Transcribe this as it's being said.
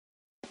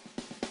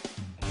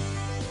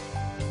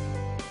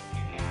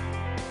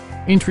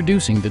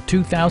Introducing the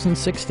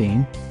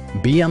 2016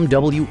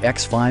 BMW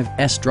X5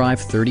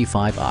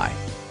 sDrive35i.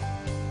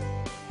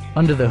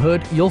 Under the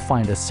hood, you'll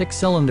find a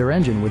 6-cylinder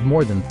engine with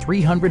more than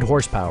 300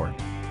 horsepower,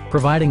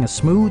 providing a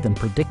smooth and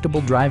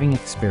predictable driving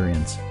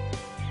experience.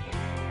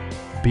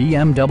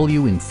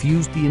 BMW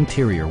infused the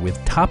interior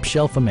with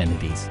top-shelf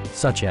amenities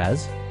such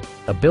as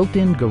a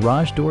built-in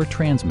garage door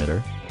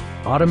transmitter,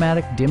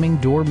 automatic dimming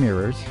door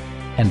mirrors,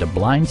 and a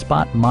blind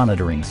spot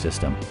monitoring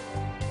system.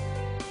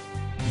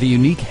 The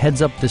unique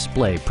heads-up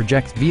display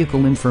projects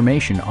vehicle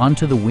information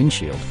onto the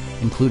windshield,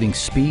 including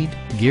speed,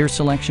 gear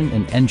selection,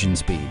 and engine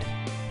speed.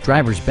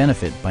 Drivers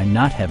benefit by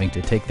not having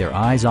to take their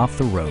eyes off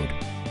the road.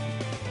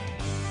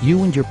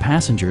 You and your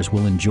passengers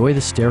will enjoy the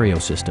stereo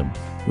system,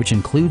 which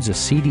includes a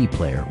CD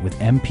player with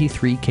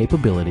MP3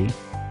 capability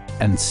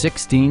and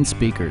 16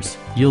 speakers,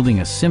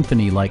 yielding a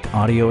symphony-like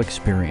audio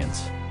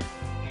experience.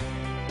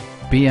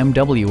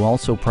 BMW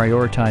also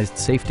prioritized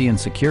safety and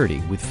security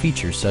with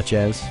features such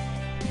as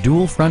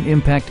dual front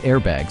impact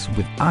airbags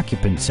with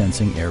occupant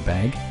sensing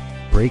airbag,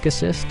 brake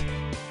assist,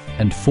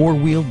 and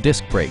 4-wheel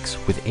disc brakes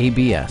with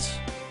ABS.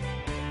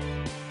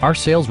 Our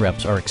sales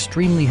reps are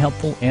extremely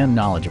helpful and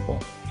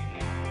knowledgeable.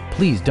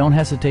 Please don't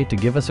hesitate to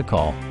give us a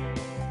call.